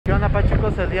onda,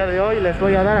 Pachucos? El día de hoy les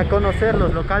voy a dar a conocer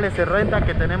los locales de renta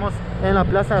que tenemos en la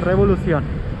Plaza Revolución.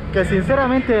 Que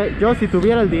sinceramente yo, si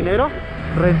tuviera el dinero,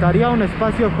 rentaría un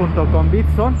espacio junto con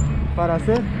Beatzone para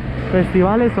hacer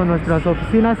festivales o nuestras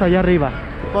oficinas allá arriba,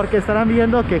 porque estarán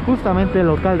viendo que justamente el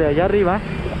local de allá arriba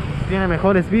tiene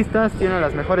mejores vistas, tiene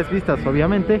las mejores vistas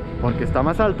obviamente porque está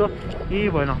más alto. Y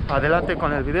bueno, adelante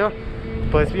con el video,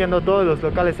 pues viendo todos los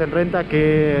locales en renta,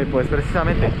 que pues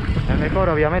precisamente el mejor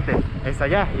obviamente es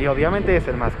allá y obviamente es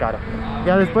el más caro.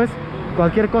 Ya después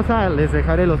cualquier cosa les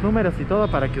dejaré los números y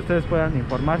todo para que ustedes puedan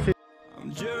informarse.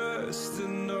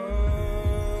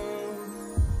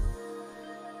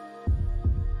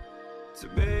 To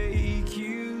make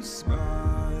you smile,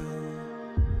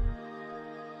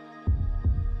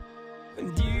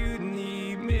 and you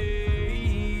need me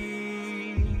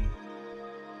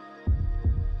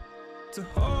to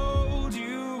hold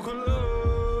you close,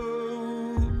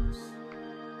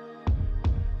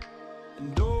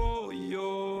 and all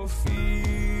your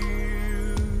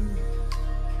fears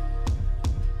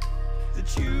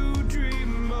that you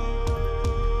dream of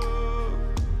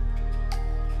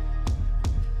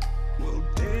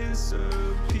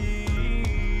disappear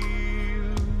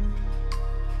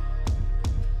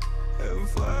and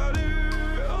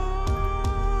flutter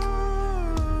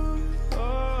on.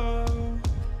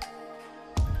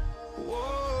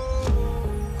 Whoa,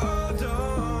 hold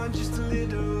on just a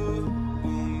little.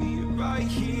 We'll meet right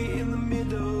here in the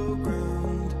middle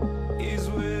ground is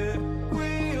where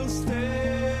we'll stand.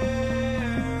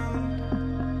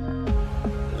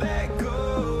 Let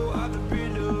go of the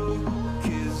brittle,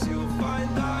 'cause you'll find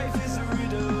life is a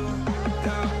riddle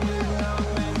that we're not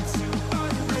meant to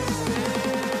understand.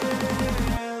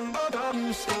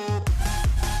 Stop.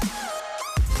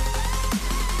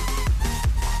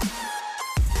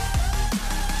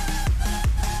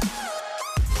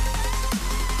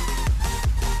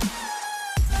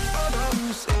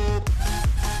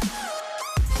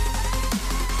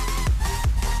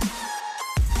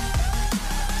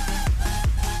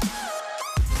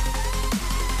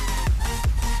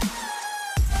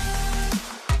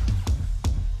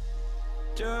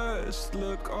 Just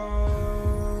look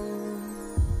on,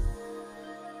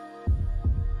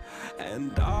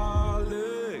 and I'll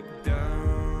look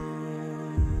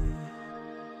down,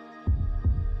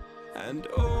 and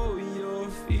all your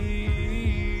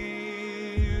fears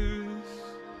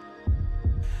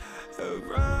have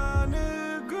run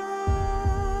aground.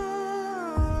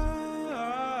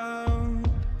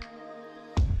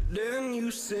 Then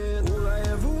you said, all I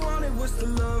ever wanted was to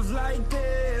love like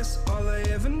this. All I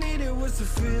ever needed was to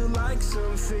feel like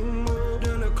something more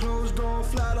than a closed door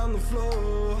flat on the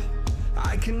floor.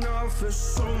 I can offer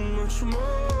so much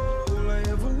more. All I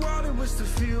ever wanted was to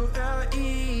feel at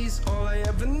ease. All I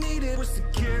ever needed was to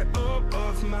get up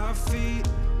off my feet.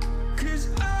 'Cause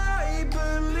I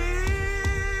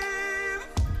believe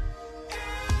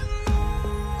in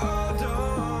love. Hold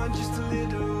on just a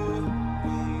little.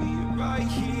 We'll meet right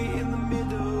here in the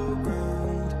middle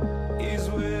ground is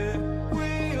where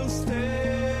we'll stand.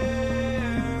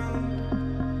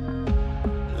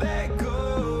 Let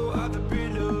go of the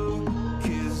brittle,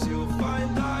 'cause you'll find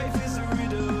life is a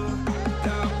riddle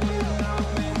that we're not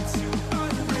meant to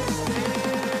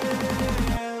understand.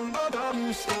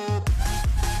 Stop.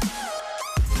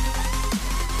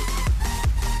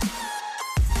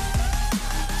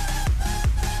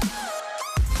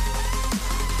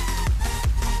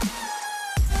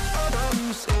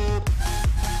 So